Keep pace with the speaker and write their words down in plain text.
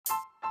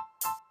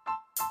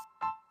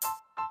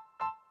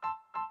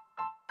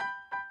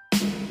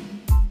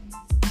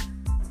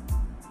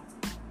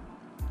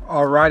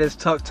All right, it's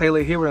Tuck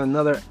Taylor here with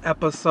another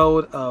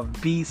episode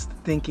of Beast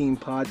Thinking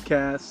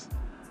Podcast.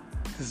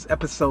 This is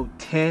episode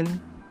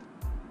 10.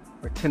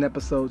 We're 10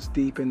 episodes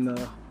deep in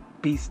the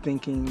Beast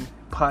Thinking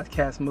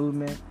Podcast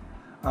movement.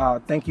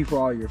 Thank you for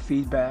all your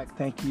feedback.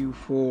 Thank you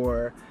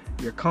for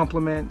your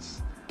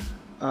compliments.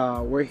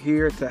 We're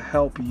here to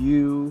help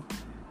you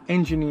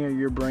engineer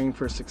your brain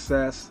for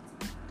success.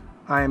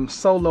 I am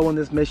solo on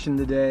this mission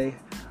today.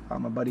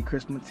 My buddy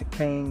Chris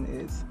McCain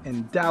is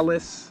in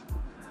Dallas.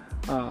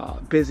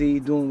 Busy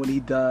doing what he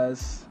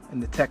does in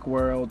the tech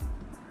world.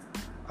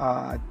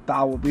 I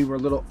thought we were a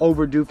little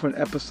overdue for an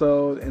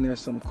episode, and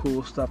there's some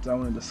cool stuff that I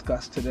want to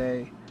discuss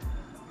today.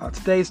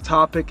 Today's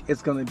topic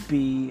is going to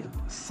be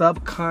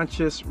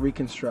subconscious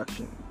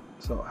reconstruction.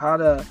 So how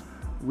to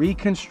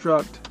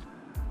reconstruct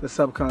the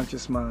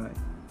subconscious mind.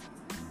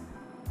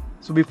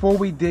 So before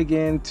we dig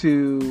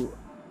into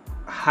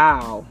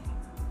how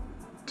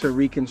to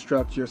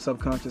reconstruct your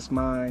subconscious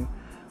mind,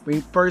 we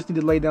first need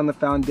to lay down the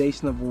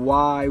foundation of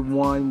why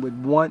one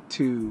would want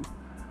to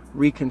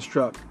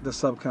reconstruct the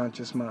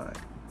subconscious mind.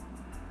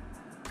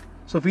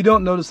 So if you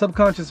don't know, the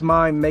subconscious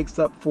mind makes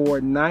up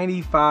for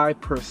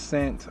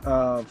 95%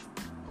 of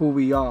who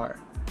we are.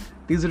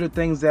 These are the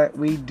things that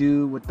we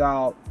do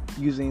without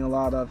using a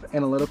lot of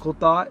analytical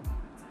thought.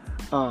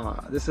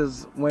 This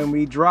is when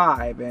we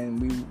drive and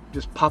we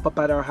just pop up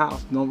at our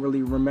house, don't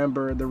really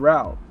remember the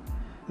route.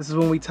 This is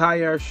when we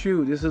tie our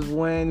shoe. This is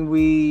when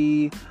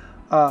we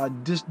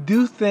just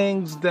do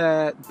things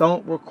that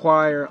don't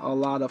require a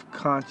lot of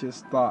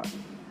conscious thought.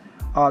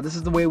 This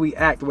is the way we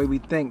act, the way we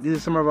think. These are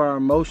some of our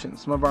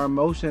emotions. Some of our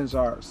emotions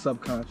are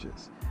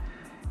subconscious.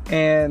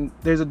 And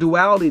there's a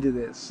duality to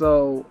this.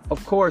 So,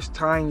 of course,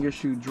 tying your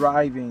shoe,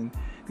 driving,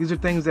 these are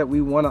things that we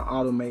want to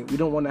automate. We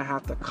don't want to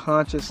have to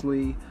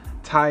consciously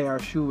tie our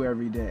shoe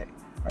every day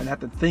and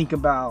have to think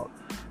about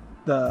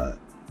the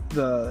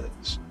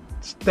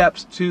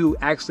steps to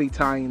actually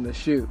tying the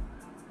shoe.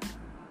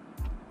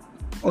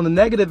 On the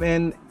negative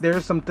end, there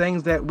are some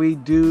things that we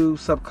do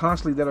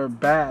subconsciously that are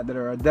bad, that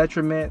are a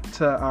detriment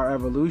to our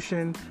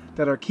evolution,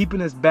 that are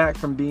keeping us back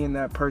from being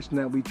that person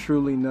that we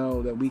truly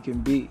know that we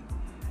can be.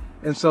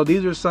 And so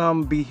these are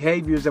some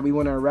behaviors that we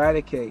want to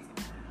eradicate.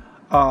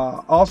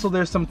 Also,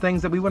 there's some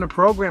things that we want to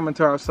program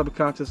into our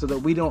subconscious so that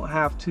we don't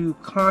have to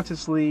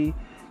consciously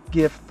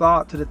give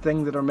thought to the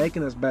things that are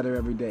making us better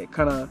every day,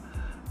 kind of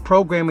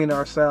programming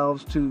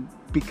ourselves to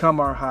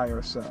become our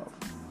higher self.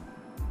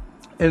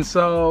 And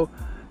so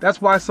that's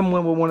why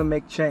someone will want to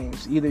make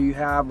change. Either you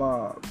have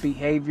a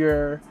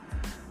behavior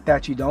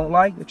that you don't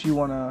like, that you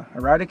want to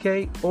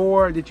eradicate,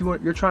 or that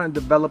you're trying to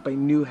develop a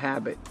new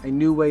habit, a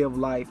new way of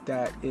life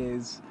that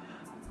is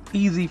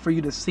easy for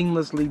you to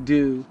seamlessly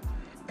do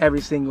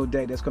every single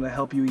day, that's going to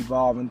help you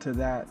evolve into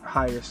that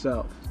higher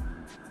self,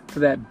 to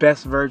that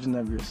best version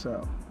of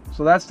yourself.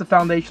 So that's the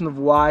foundation of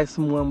why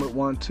someone would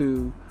want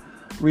to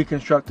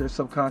reconstruct their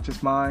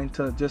subconscious mind,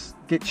 to just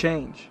get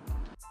change.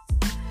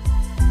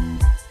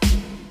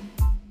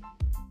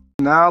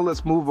 Now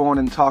let's move on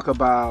and talk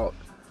about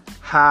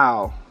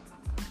how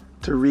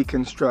to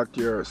reconstruct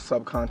your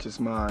subconscious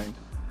mind.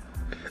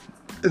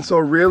 And so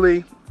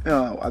really,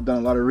 I've done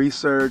a lot of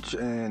research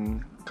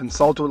and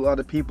consulted with a lot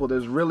of people.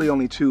 There's really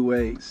only two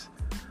ways.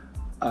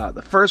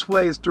 The first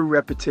way is through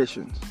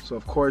repetition. So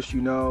of course,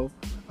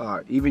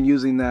 even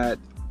using that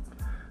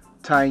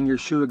tying your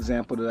shoe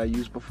example that I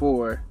used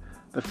before,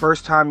 the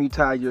first time you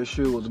tied your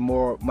shoe was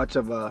more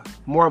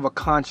of a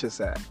conscious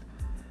act.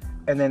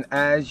 And then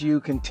as you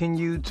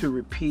continue to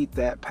repeat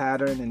that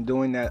pattern and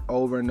doing that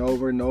over and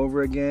over and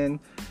over again,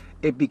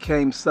 it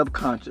became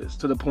subconscious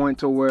to the point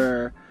to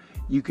where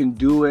you can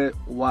do it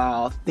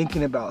while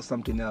thinking about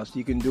something else.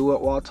 You can do it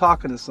while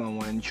talking to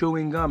someone,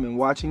 chewing gum and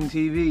watching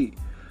TV.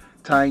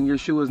 Tying your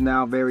shoe is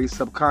now very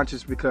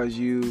subconscious because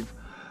you've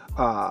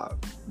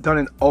done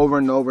it over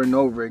and over and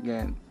over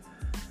again.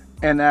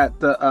 And at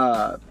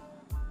the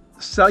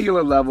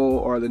cellular level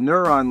or the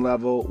neuron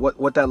level,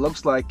 what that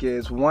looks like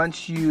is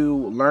once you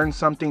learn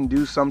something,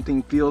 do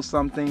something, feel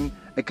something,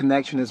 a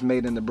connection is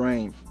made in the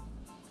brain.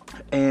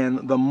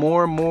 And the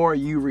more and more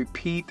you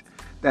repeat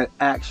that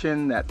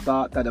action, that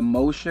thought, that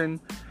emotion,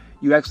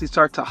 you actually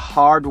start to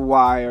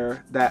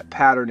hardwire that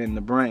pattern in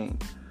the brain.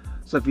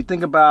 So if you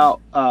think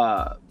about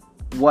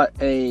what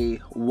a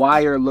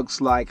wire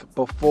looks like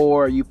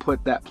before you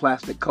put that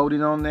plastic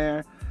coating on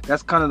there,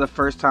 that's kind of the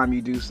first time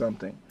you do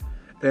something.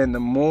 And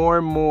the more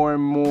and more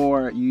and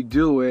more you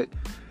do it,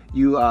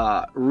 you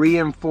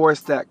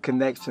reinforce that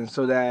connection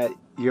so that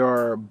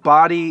your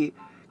body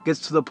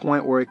gets to the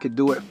point where it could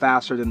do it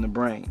faster than the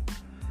brain.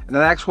 And the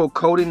actual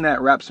coating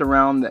that wraps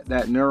around that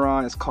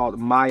neuron is called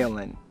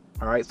myelin.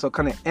 All right, so it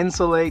kind of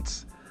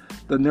insulates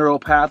the neural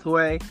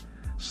pathway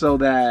so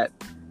that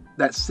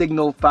that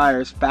signal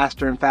fires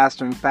faster and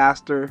faster and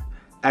faster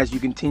as you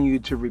continue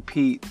to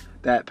repeat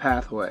that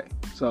pathway.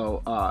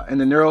 So in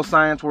the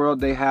neuroscience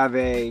world, they have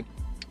a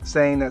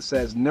saying that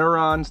says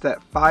neurons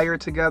that fire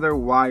together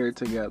wire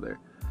together.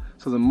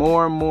 So the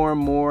more and more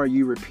and more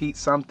you repeat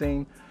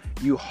something,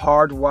 you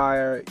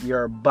hardwire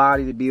your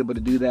body to be able to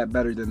do that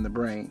better than the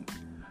brain.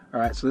 All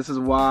right, so this is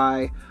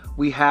why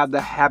we have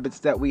the habits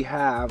that we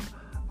have,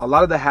 a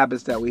lot of the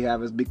habits that we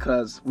have is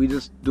because we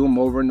just do them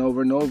over and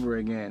over and over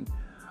again.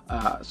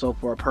 So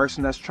for a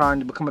person that's trying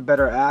to become a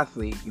better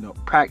athlete,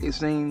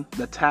 practicing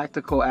the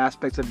tactical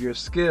aspects of your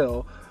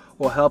skill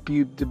will help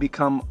you to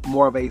become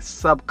more of a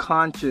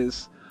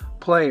subconscious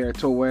player,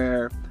 to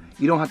where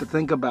you don't have to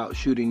think about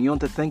shooting. You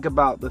don't have to think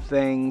about the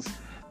things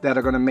that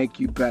are going to make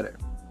you better.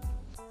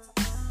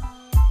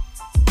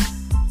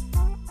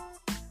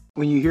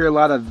 When you hear a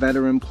lot of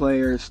veteran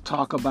players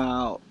talk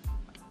about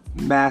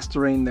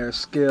mastering their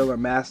skill or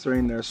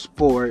mastering their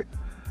sport,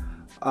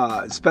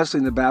 especially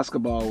in the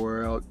basketball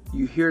world,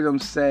 you hear them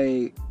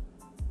say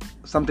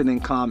something in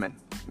common.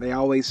 They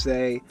always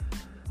say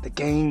the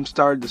game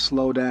started to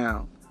slow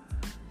down.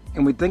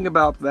 And we think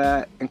about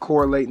that and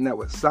correlating that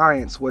with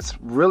science. What's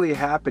really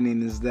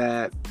happening is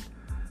that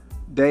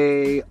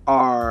they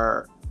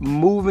are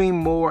moving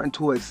more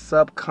into a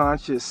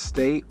subconscious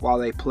state while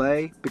they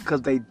play,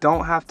 because they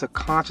don't have to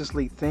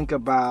consciously think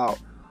about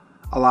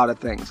a lot of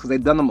things, because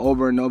they've done them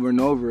over and over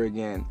and over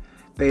again.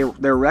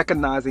 They're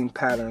recognizing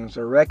patterns,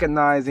 they're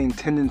recognizing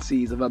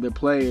tendencies of other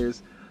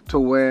players, to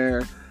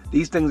where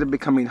these things are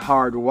becoming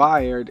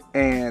hardwired,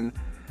 and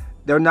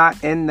they're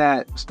not in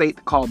that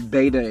state called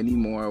beta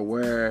anymore,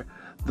 where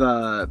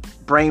the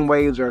brain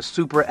waves are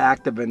super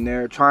active and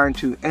they're trying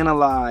to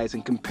analyze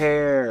and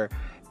compare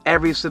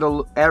every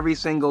single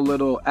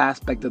little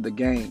aspect of the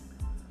game.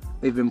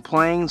 They've been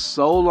playing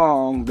so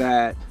long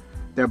that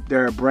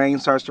their brain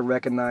starts to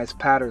recognize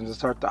patterns and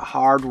start to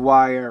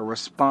hardwire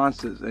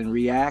responses and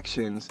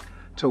reactions,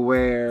 to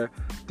where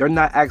they're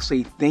not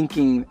actually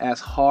thinking as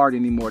hard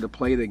anymore to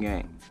play the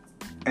game.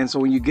 And so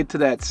when you get to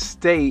that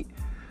state,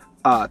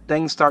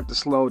 things start to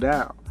slow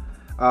down.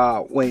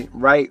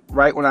 Right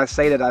when I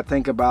say that, I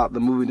think about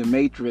the movie The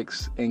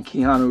Matrix and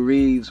Keanu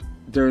Reeves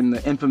during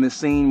the infamous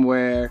scene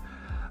where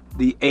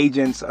the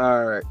agents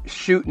are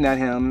shooting at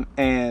him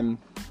and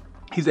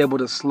he's able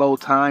to slow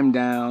time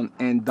down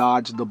and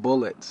dodge the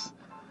bullets.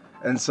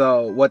 And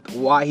so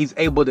why he's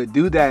able to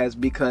do that is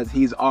because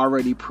he's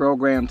already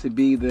programmed to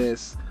be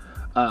this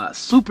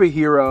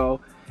superhero,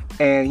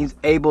 and he's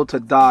able to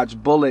dodge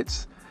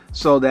bullets,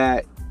 so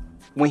that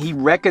when he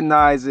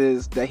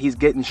recognizes that he's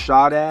getting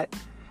shot at,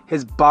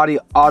 his body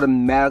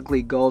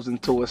automatically goes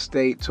into a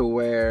state to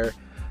where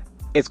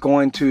it's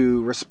going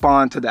to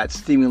respond to that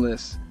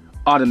stimulus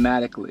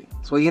automatically.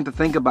 So you have to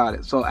think about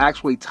it. So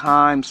actually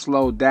time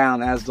slowed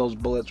down as those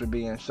bullets were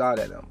being shot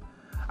at him.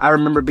 I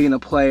remember being a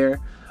player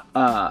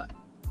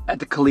at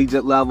the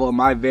collegiate level. In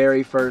my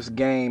very first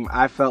game,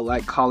 I felt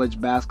like college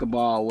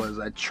basketball was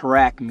a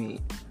track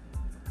meet.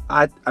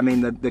 I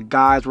mean, the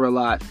guys were a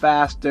lot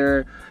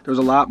faster. There was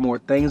a lot more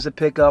things to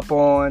pick up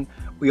on.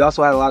 We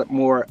also had a lot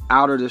more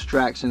outer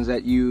distractions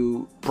that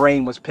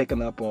brain was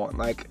picking up on,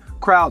 like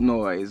crowd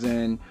noise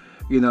and,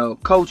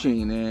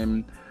 coaching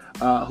and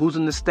who's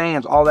in the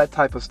stands, all that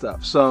type of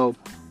stuff. So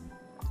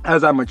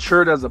as I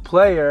matured as a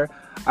player,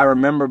 I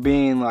remember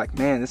being like,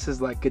 man, this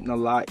is like getting a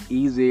lot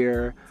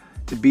easier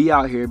to be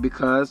out here,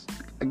 because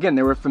again,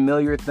 there were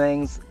familiar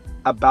things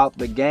about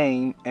the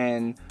game,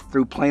 and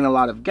through playing a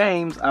lot of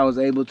games, I was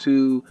able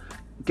to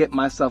get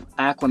myself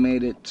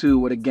acclimated to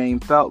what a game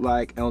felt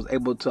like, and was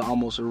able to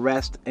almost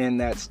rest in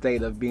that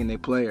state of being a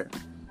player.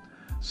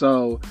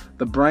 So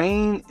the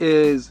brain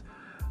is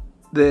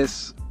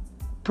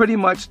pretty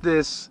much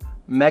this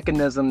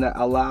mechanism that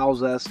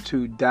allows us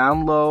to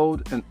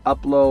download and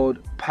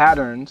upload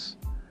patterns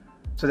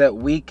so that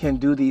we can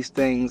do these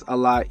things a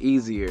lot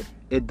easier.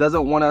 It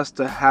doesn't want us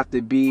to have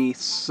to be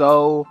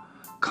so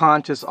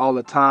conscious all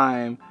the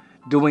time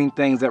doing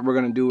things that we're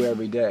going to do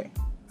every day.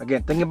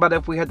 Again, think about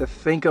if we had to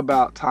think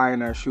about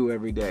tying our shoe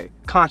every day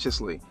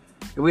consciously.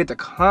 If we had to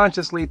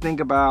consciously think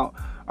about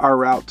our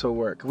route to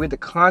work, if we had to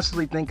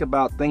constantly think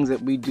about things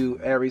that we do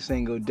every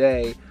single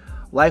day,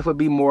 life would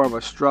be more of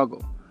a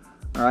struggle.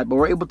 All right, but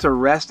we're able to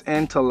rest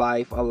into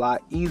life a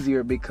lot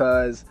easier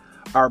because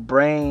our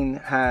brain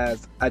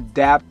has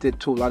adapted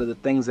to a lot of the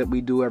things that we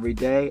do every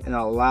day and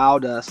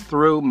allowed us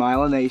through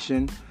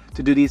myelination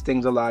to do these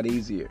things a lot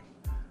easier.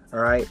 All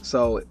right,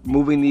 so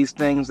moving these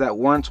things that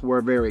once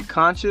were very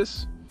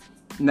conscious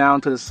now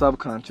into the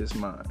subconscious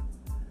mind.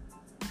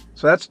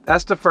 So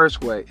that's the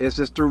first way. It's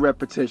just through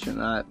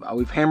repetition.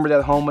 We've hammered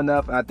that home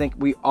enough. I think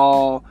we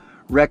all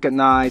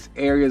recognize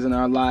areas in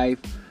our life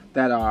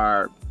that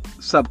are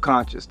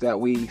subconscious, that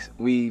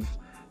we've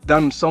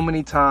done so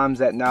many times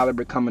that now they're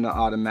becoming an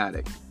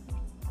automatic.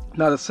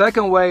 Now the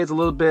second way is a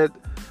little bit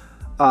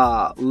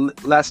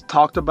less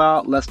talked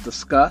about, less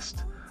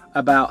discussed,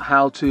 about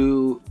how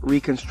to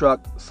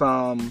reconstruct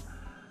some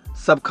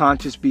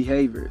subconscious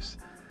behaviors.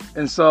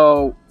 And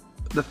so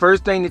the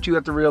first thing that you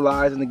have to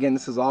realize, and again,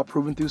 this is all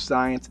proven through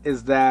science,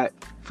 is that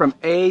from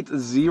age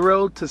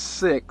 0 to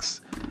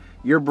 6,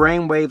 your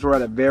brain waves are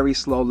at a very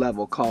slow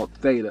level called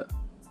theta.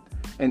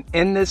 And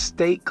in this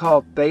state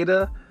called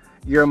theta,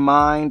 your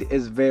mind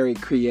is very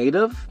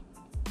creative.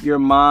 Your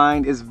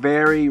mind is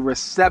very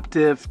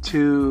receptive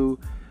to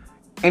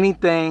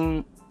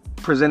anything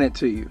presented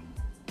to you.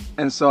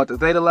 And so at the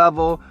theta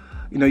level,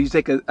 You know, you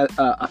take a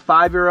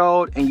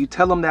 5-year-old and you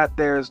tell them that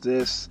there's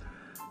this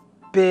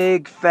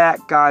big fat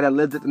guy that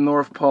lives at the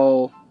North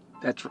Pole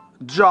that's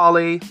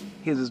jolly.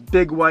 He has this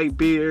big white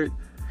beard,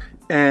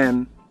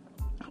 and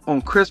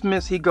on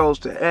Christmas he goes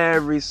to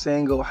every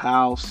single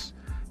house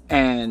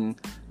and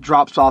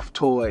drops off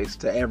toys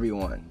to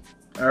everyone.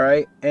 All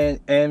right,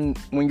 and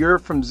when you're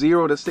from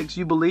 0 to 6,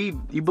 you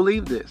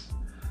believe this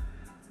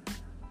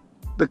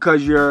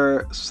because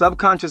your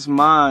subconscious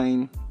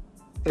mind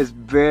is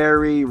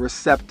very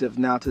receptive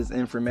now to this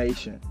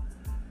information.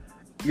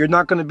 You're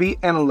not going to be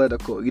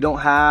analytical. You don't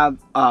have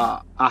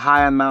a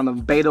high amount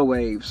of beta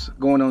waves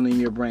going on in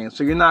your brain,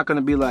 so you're not going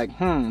to be like,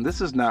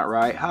 this is not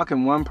right. How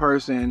can one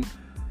person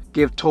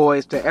give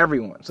toys to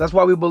everyone? So that's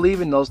why we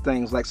believe in those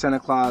things like Santa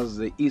Claus,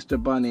 the Easter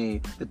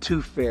Bunny, the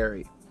Tooth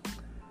Fairy.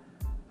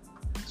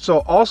 So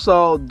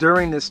also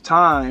during this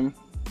time,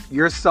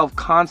 your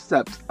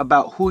self-concept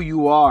about who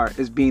you are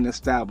is being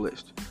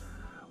established.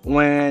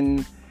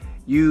 When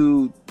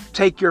you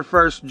take your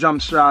first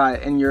jump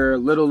shot in your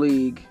little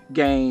league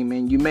game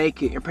and you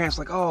make it, your parents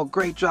are like, oh,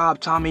 great job,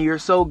 Tommy, you're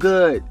so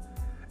good.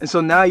 And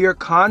so now your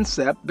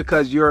concept,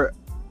 because you're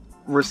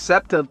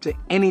receptive to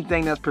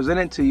anything that's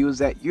presented to you, is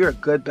that you're a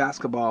good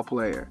basketball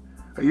player,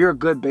 or you're a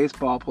good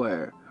baseball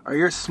player, or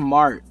you're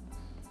smart.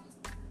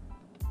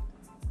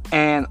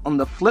 And on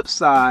the flip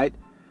side,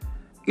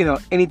 you know,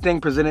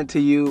 anything presented to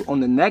you on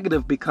the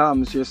negative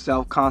becomes your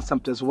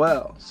self-concept as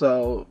well.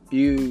 So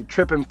you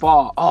trip and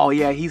fall. Oh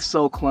yeah, he's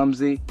so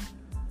clumsy.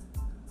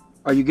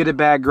 Or you get a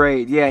bad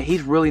grade. Yeah,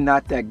 he's really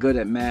not that good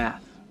at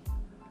math.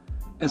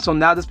 And so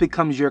now this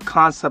becomes your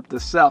concept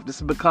of self.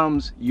 This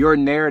becomes your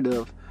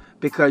narrative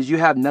because you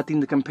have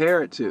nothing to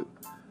compare it to.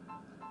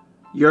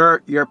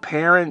 Your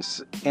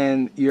parents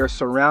and your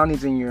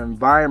surroundings and your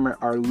environment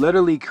are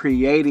literally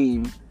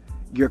creating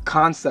your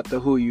concept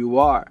of who you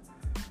are.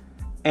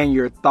 And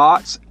your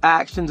thoughts,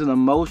 actions, and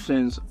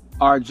emotions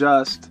are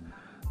just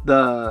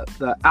the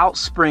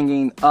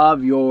outspringing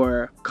of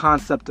your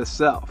concept of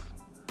self.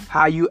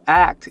 How you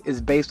act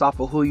is based off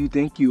of who you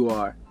think you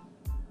are.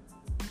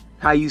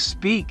 How you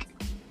speak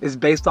is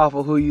based off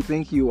of who you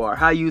think you are.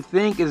 How you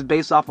think is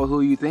based off of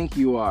who you think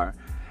you are.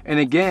 And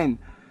again,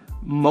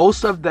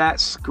 most of that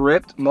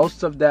script,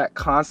 most of that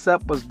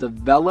concept was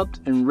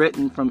developed and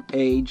written from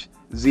age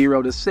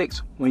 0 to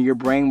 6, when your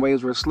brain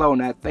waves were slow in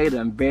that theta,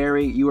 and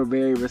you were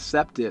very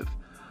receptive.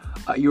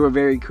 You were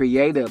very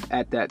creative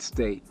at that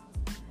state.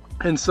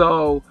 And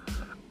so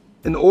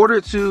in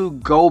order to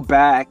go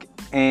back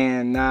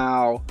and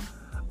now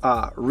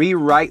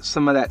rewrite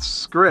some of that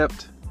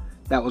script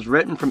that was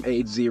written from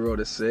age 0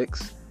 to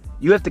 6,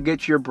 you have to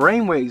get your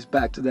brain waves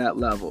back to that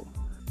level.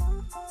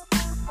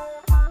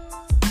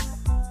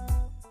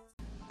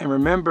 And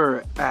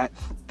remember, at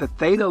the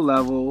theta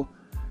level,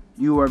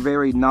 you are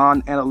very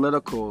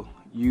non-analytical.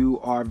 You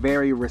are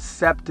very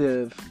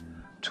receptive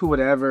to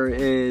whatever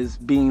is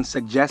being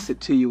suggested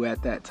to you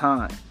at that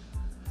time.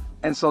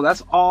 And so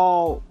that's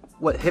all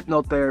what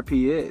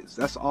hypnotherapy is.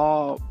 That's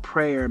all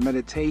prayer,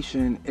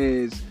 meditation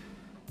is,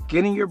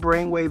 getting your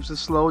brain waves to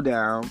slow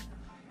down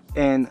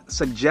and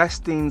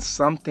suggesting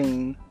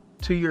something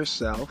to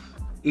yourself,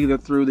 either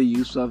through the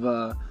use of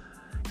a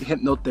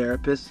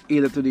hypnotherapist,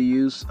 either through the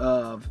use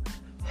of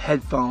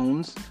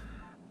headphones,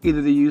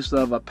 either the use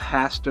of a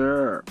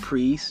pastor or a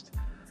priest,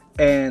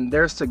 and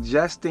they're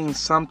suggesting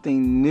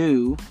something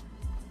new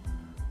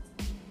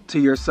to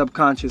your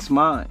subconscious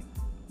mind,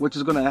 which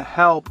is going to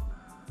help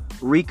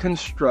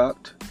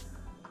reconstruct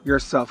your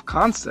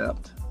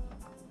self-concept,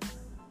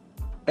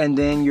 and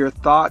then your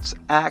thoughts,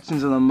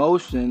 actions, and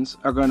emotions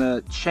are going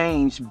to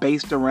change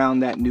based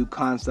around that new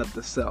concept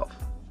of self.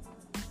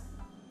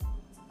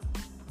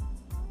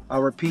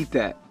 I'll repeat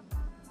that.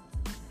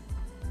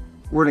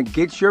 We're going to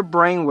get your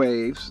brain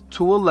waves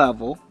to a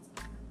level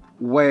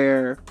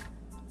where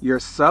your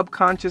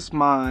subconscious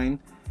mind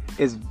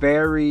is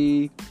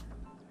very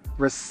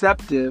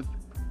receptive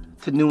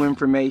to new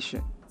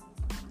information.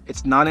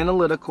 It's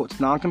non-analytical, it's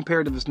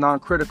non-comparative, it's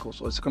non-critical.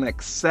 So it's going to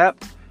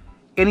accept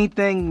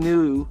anything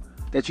new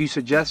that you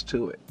suggest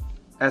to it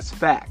as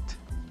fact.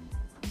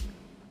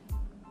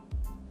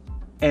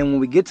 And when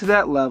we get to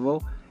that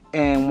level,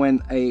 and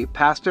when a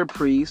pastor,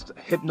 priest,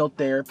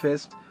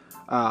 hypnotherapist,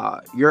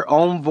 your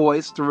own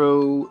voice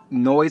through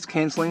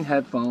noise-canceling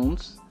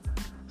headphones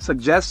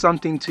suggests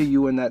something to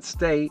you in that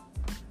state,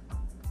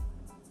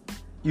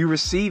 you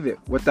receive it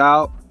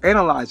without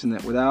analyzing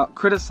it, without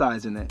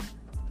criticizing it.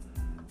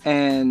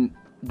 And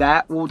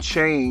that will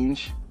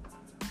change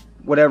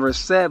whatever is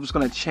said. It's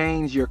going to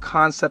change your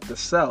concept of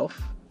self.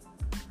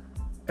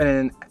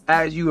 And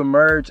as you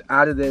emerge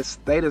out of this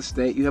theta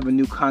state, you have a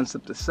new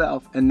concept of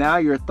self. And now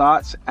your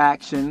thoughts,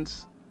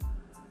 actions,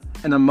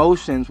 and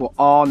emotions will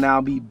all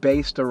now be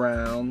based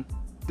around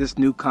this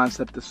new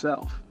concept of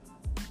self.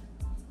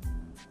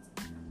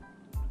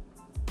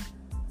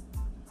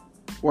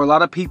 Where a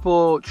lot of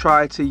people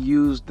try to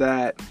use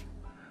that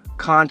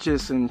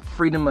conscious and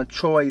freedom of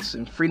choice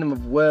and freedom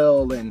of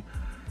will, and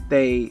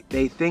they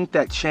think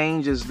that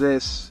change is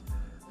this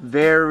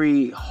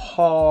very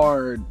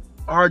hard,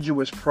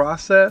 arduous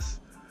process.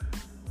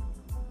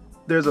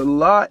 there's a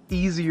lot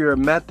easier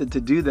method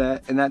to do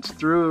that, and that's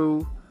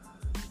through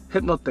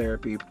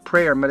hypnotherapy,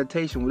 prayer,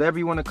 meditation, whatever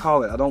you want to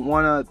call it. I don't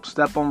want to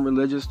step on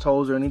religious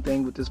toes or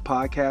anything with this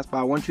podcast, but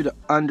I want you to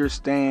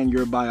understand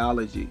your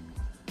biology.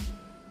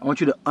 I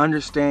want you to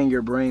understand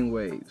your brain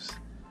waves.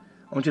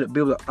 I want you to be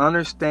able to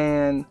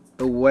understand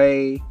the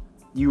way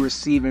you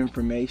receive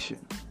information.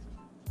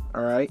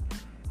 All right?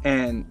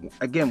 And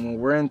again, when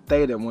we're in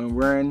theta, when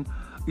we're in,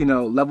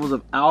 levels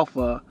of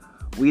alpha,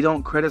 we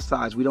don't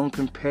criticize, we don't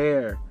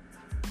compare.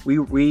 We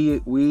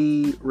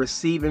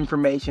receive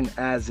information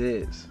as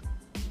is.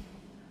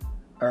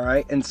 All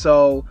right? And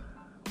so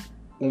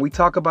when we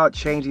talk about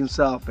changing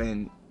self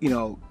and,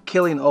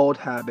 killing old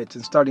habits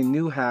and starting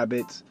new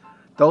habits,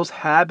 those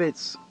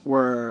habits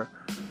were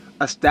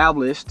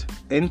established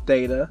in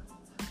theta.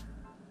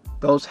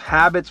 Those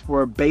habits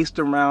were based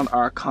around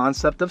our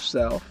concept of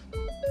self.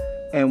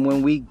 And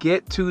when we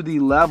get to the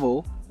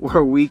level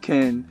where we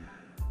can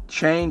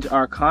change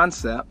our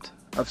concept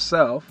of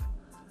self,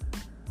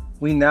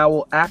 we now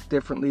will act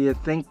differently and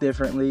think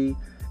differently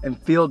and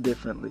feel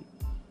differently.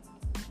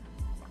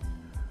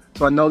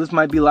 So I know this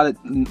might be a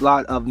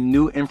lot of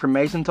new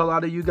information to a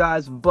lot of you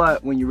guys,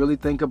 but when you really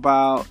think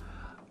about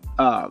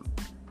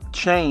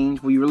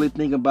change, when you really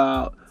think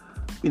about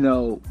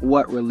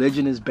what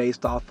religion is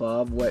based off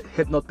of, what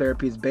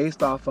hypnotherapy is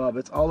based off of,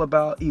 it's all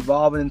about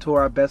evolving into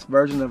our best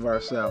version of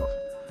ourselves.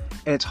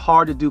 And it's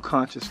hard to do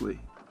consciously.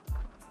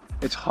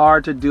 It's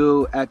hard to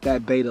do at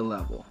that beta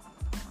level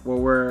where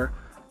we're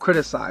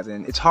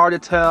criticizing. It's hard to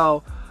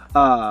tell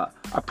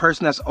a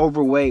person that's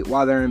overweight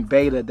while they're in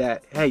beta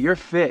that, hey, you're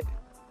fit.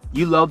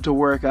 You love to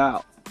work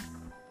out.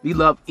 You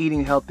love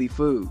eating healthy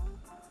food.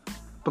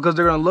 Because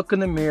they're going to look in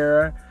the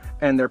mirror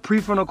and their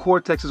prefrontal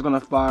cortex is going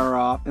to fire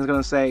off and it's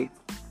going to say,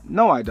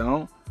 no, I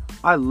don't.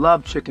 I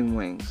love chicken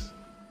wings.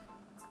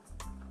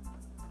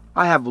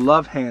 I have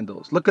love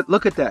handles. Look at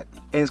that.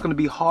 And it's going to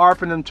be hard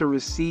for them to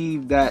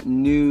receive that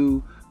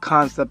new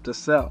concept of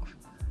self.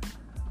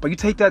 But you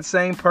take that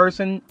same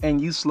person and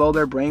you slow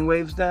their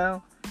brainwaves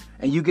down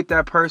and you get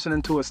that person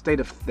into a state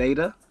of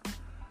theta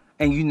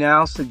and you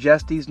now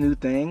suggest these new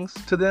things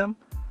to them,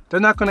 they're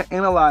not going to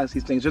analyze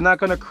these things. They're not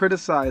going to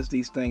criticize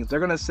these things. They're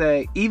going to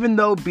say, even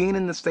though being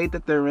in the state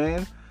that they're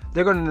in,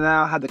 they're going to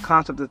now have the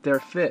concept that they're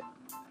fit.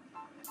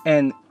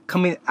 And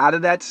coming out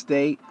of that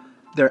state,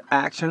 their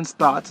actions,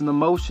 thoughts, and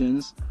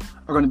emotions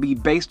are going to be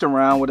based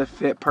around what a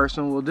fit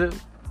person will do.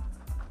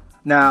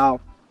 Now,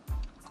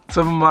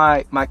 some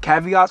of my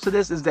caveats to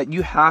this is that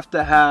you have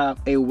to have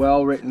a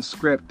well-written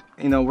script.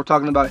 We're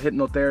talking about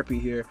hypnotherapy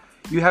here.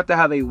 You have to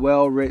have a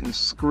well-written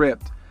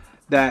script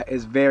that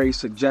is very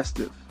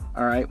suggestive.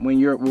 All right. When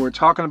we're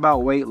talking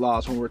about weight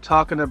loss, when we're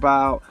talking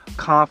about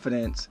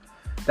confidence,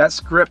 that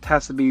script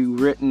has to be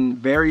written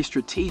very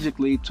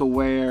strategically to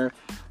where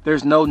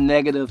there's no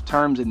negative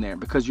terms in there,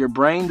 because your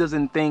brain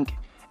doesn't think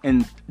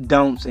in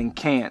don'ts and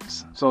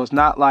can'ts. So it's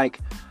not like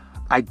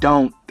I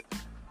don't.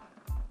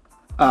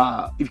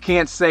 You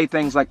can't say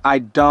things like I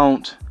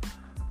don't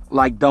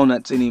like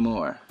donuts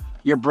anymore.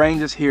 Your brain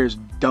just hears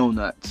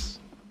donuts.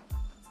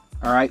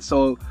 All right.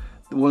 So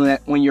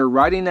when you're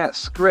writing that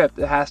script,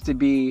 it has to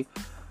be,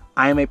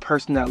 I am a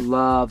person that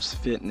loves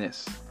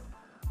fitness.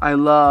 I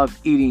love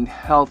eating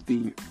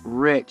healthy,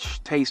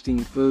 rich, tasting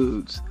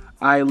foods.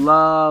 I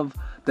love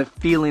the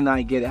feeling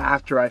I get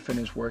after I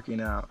finish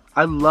working out.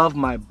 I love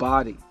my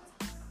body.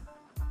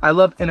 I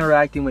love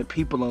interacting with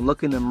people and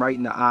looking them right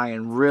in the eye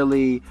and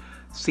really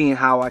seeing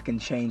how I can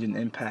change and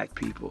impact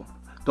people.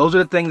 Those are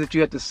the things that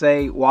you have to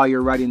say while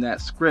you're writing that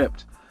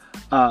script,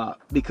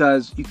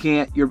 because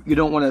you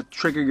don't want to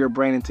trigger your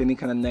brain into any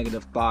kind of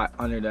negative thought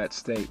under that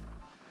state.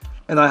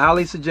 And I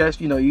highly suggest,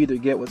 you either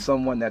get with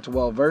someone that's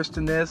well versed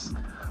in this,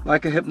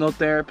 like a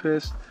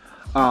hypnotherapist,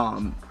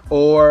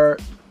 or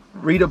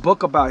read a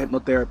book about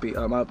hypnotherapy.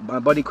 My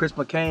buddy Chris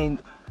McCain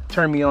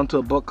turned me on to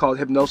a book called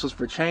Hypnosis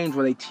for Change,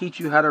 where they teach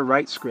you how to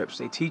write scripts.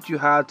 They teach you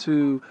how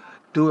to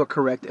do a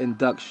correct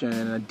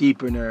induction, a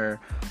deepener,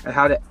 and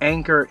how to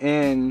anchor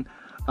in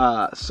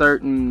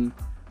certain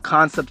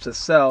concepts of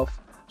self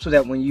so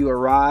that when you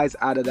arise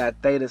out of that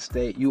theta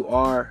state, you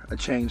are a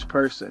changed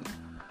person.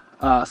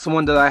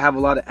 Someone that I have a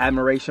lot of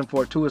admiration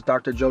for too is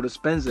Dr. Joe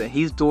Dispenza.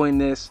 He's doing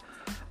this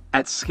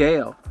at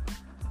scale.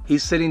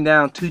 He's sitting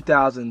down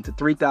 2,000 to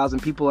 3,000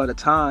 people at a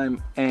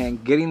time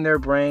and getting their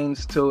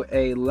brains to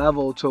a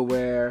level to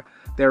where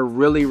they're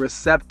really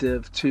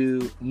receptive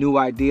to new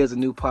ideas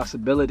and new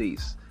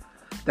possibilities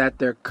that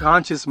their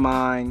conscious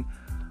mind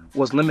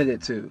was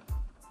limited to.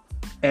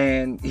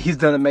 And he's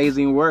done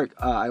amazing work.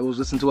 I was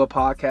listening to a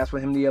podcast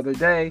with him the other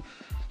day.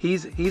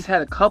 He's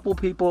had a couple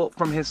people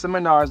from his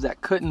seminars that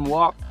couldn't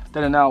walk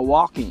that are now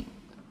walking.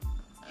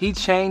 He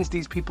changed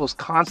these people's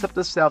concept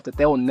of self that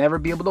they will never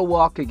be able to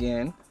walk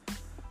again.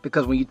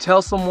 Because when you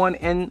tell someone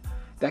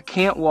that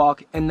can't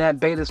walk in that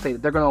beta state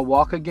that they're going to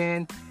walk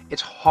again,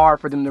 it's hard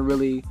for them to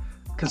really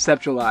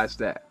conceptualize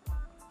that.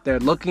 They're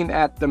looking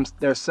at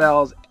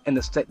themselves in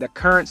the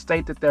current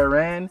state that they're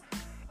in,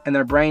 and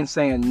their brain's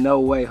saying, no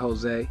way,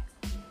 Jose.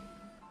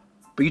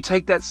 But you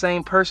take that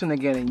same person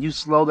again and you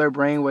slow their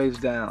brain waves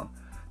down.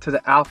 to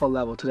the alpha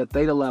level, to the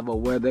theta level,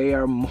 where they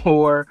are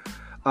more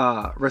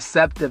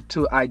receptive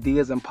to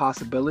ideas and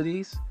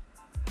possibilities,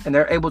 and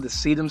they're able to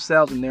see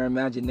themselves in their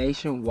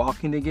imagination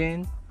walking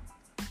again,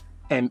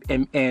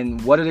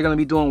 and what are they going to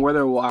be doing where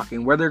they're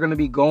walking, where they're going to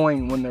be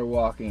going when they're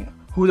walking,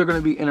 who they're going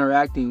to be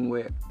interacting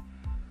with.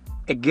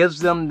 It gives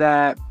them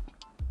that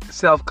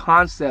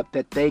self-concept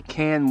that they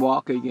can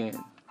walk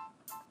again,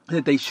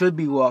 that they should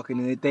be walking,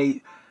 and that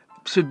they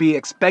should be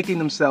expecting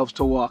themselves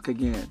to walk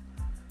again.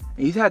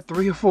 And he's had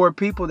 3 or 4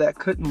 people that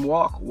couldn't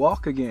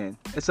walk again.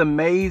 It's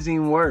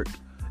amazing work.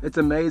 It's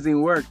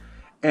amazing work.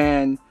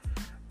 And,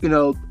 you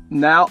know,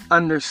 now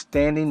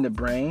understanding the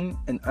brain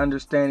and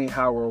understanding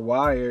how we're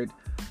wired,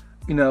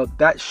 you know,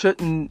 that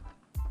shouldn't,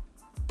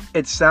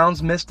 it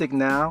sounds mystic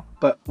now,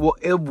 but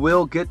it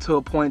will get to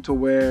a point to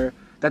where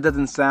that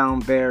doesn't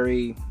sound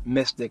very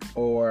mystic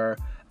or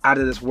out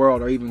of this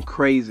world or even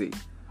crazy.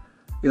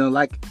 You know,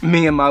 like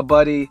me and my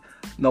buddy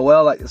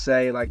Noel like to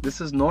say, like,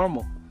 this is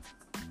normal.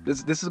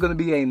 This is going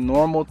to be a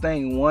normal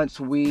thing once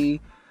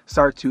we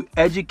start to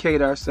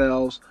educate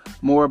ourselves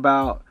more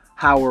about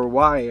how we're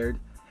wired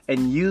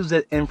and use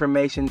that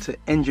information to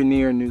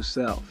engineer a new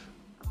self.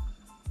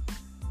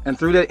 And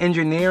through that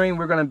engineering,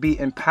 we're going to be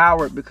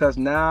empowered, because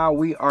now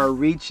we are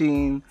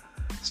reaching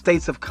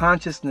states of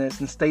consciousness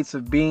and states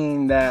of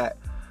being that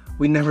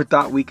we never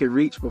thought we could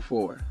reach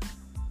before.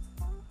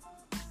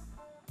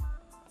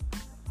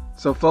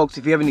 So folks,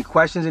 if you have any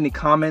questions, any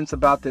comments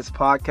about this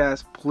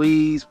podcast,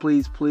 please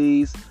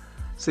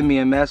send me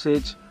a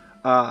message.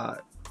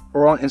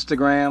 We're on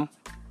Instagram,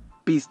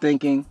 Beast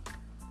Thinking.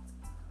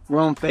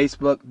 We're on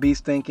Facebook,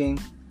 Beast Thinking.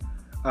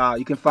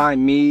 You can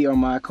find me or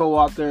my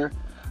co-author,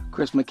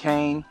 Chris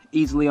McCain,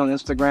 easily on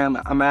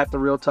Instagram. I'm at The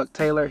Real Tuck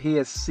Taylor. He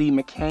is C.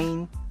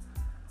 McCain.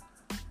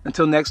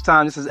 Until next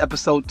time, this is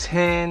episode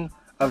 10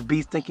 of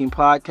Beast Thinking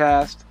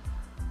Podcast.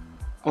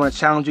 I want to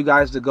challenge you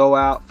guys to go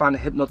out, find a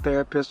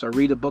hypnotherapist, or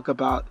read a book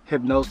about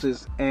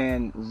hypnosis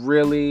and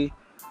really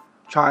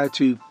try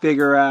to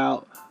figure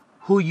out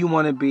who you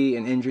want to be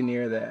and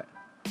engineer that.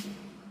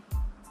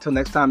 Till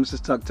next time, this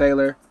is Tuck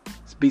Taylor.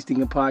 It's Beast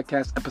Thinking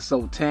Podcast,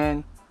 episode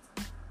 10.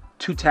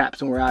 2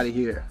 taps and we're out of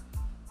here.